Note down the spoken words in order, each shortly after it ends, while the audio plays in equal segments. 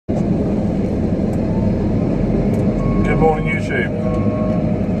morning YouTube.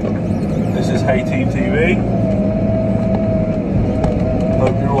 This is Hey Team TV.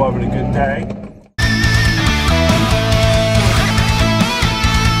 Hope you're all having a good day.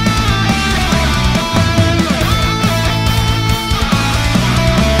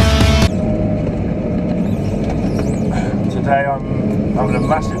 Today I'm having a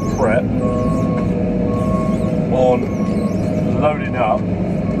massive prep on loading up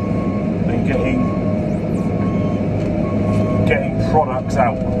and getting products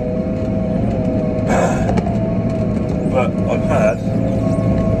out. But I've had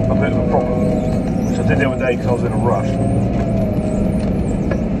a bit of a problem, which I did the other day because I was in a rush.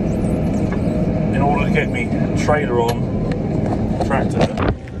 In order to get me trailer on the tractor,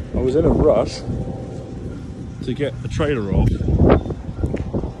 I was in a rush to get the trailer off,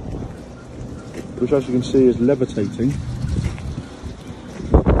 which as you can see is levitating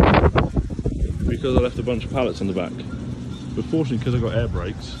because I left a bunch of pallets in the back. But fortunately, because I've got air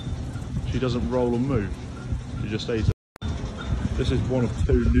brakes, she doesn't roll and move. She just stays there. This is one of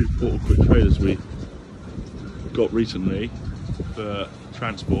two new Portal Quick trailers we got recently for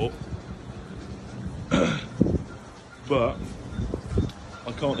transport. But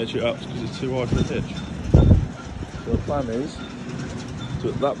I can't hitch it up because it's too hard for a hitch. So the plan is to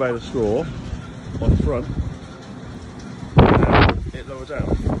put that bale of straw on the front and it lower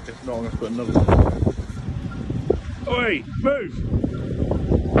down. If not, I'm going to put another one. Oi, move!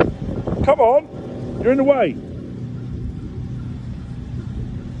 Come on! You're in the way!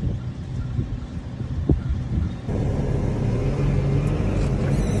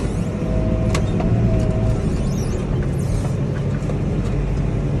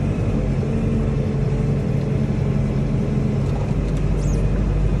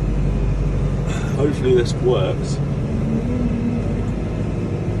 Hopefully this works.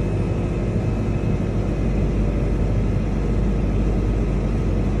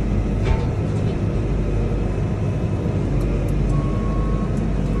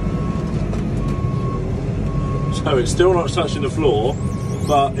 So it's still not touching the floor,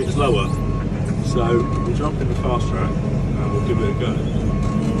 but it's lower. So we'll jump in the fast track and we'll give it a go.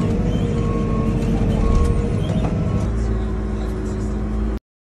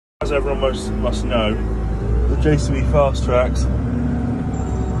 As everyone must know, the JCB fast tracks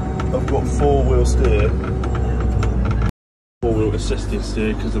have got four-wheel steer, four-wheel assisted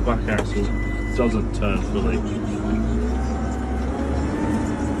steer because the back axle doesn't turn fully.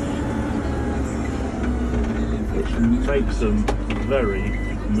 Which makes them very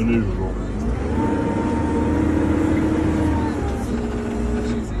manoeuvrable.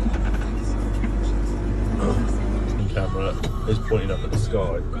 The camera is pointing up at the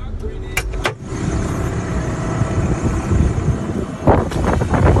sky.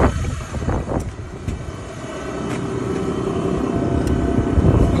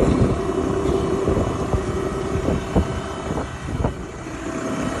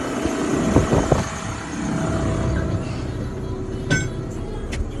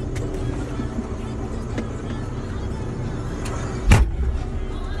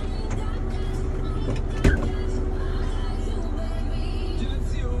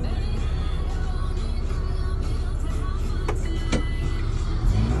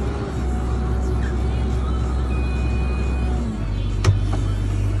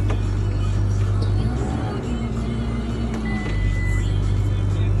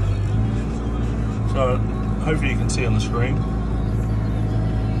 So hopefully you can see on the screen.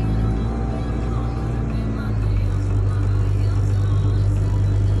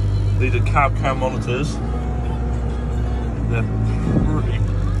 These are cab cam monitors. They're pretty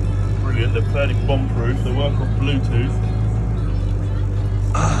brilliant. They're fairly bomb proof. They work off Bluetooth,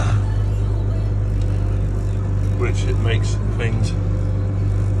 which it makes things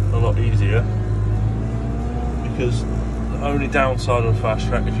a lot easier, because the only downside of a fast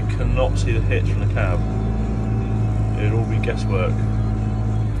track is you cannot see the hitch from the cab. It'll all be guesswork.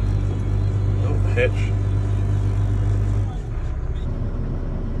 Oh, hitch.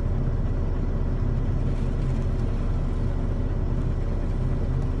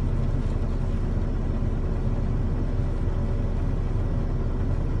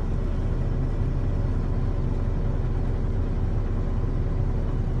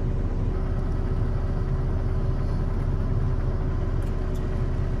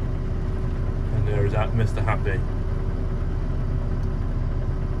 There is that Mr. Happy.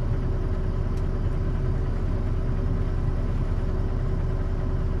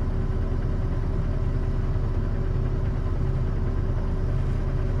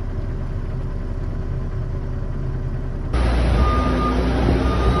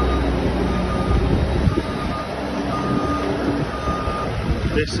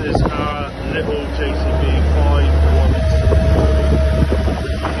 This is our little JCB 5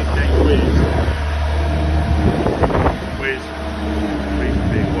 with reason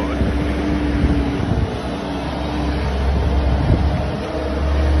being why.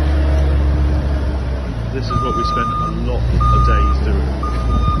 This is what we spent a lot of days doing.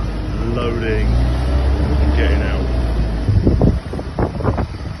 Loading and getting out.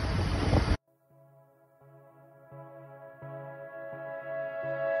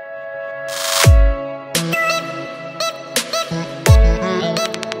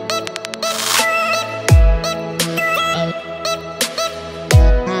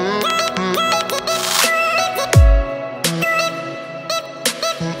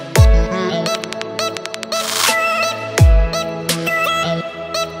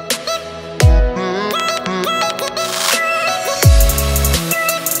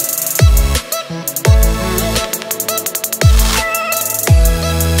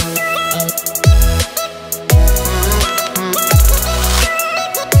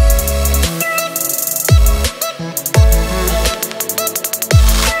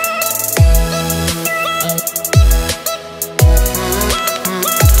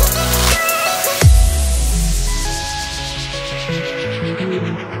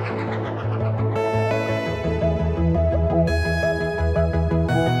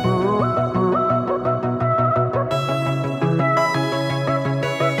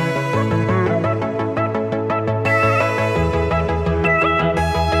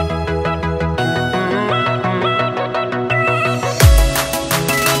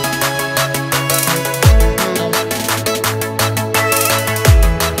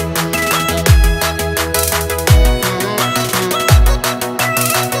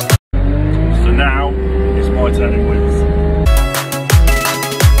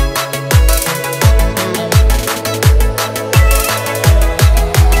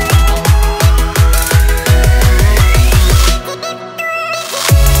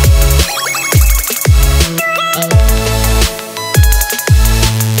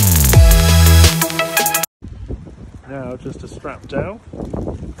 Now just to strap down.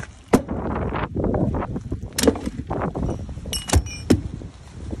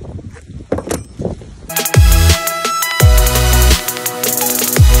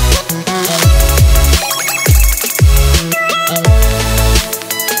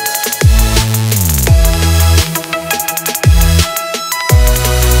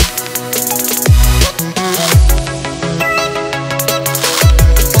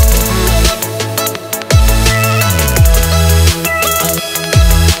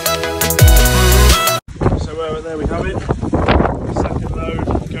 There we have it, second load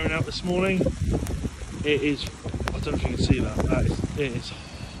going out this morning. It is, I don't know if you can see that, it is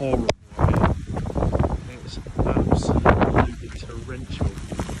horrible. It's absolutely torrential.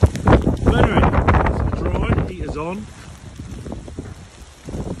 But anyway, it's dry, heater's on.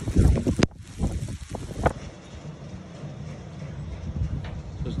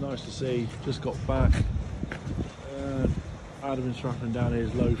 It's nice to see, just got back. Adam is strapping down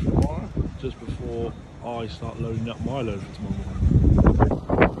his load for tomorrow, just before I start loading up my load for tomorrow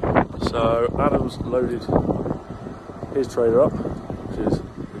morning. So Adam's loaded his trailer up, which is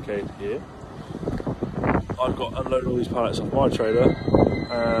located here. I've got to unload all these pallets off my trailer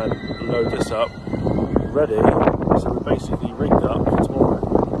and load this up, ready, so we're basically rigged up for tomorrow.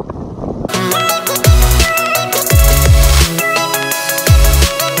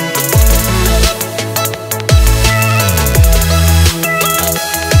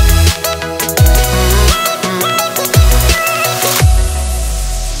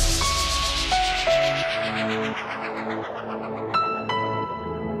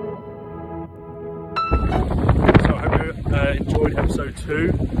 Enjoyed episode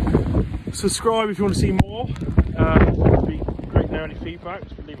 2. Subscribe if you want to see more. It'd be great to know any feedback.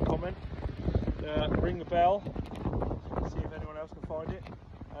 Just leave a comment. Ring the bell. See if anyone else can find it.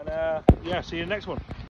 And yeah, see you in the next one.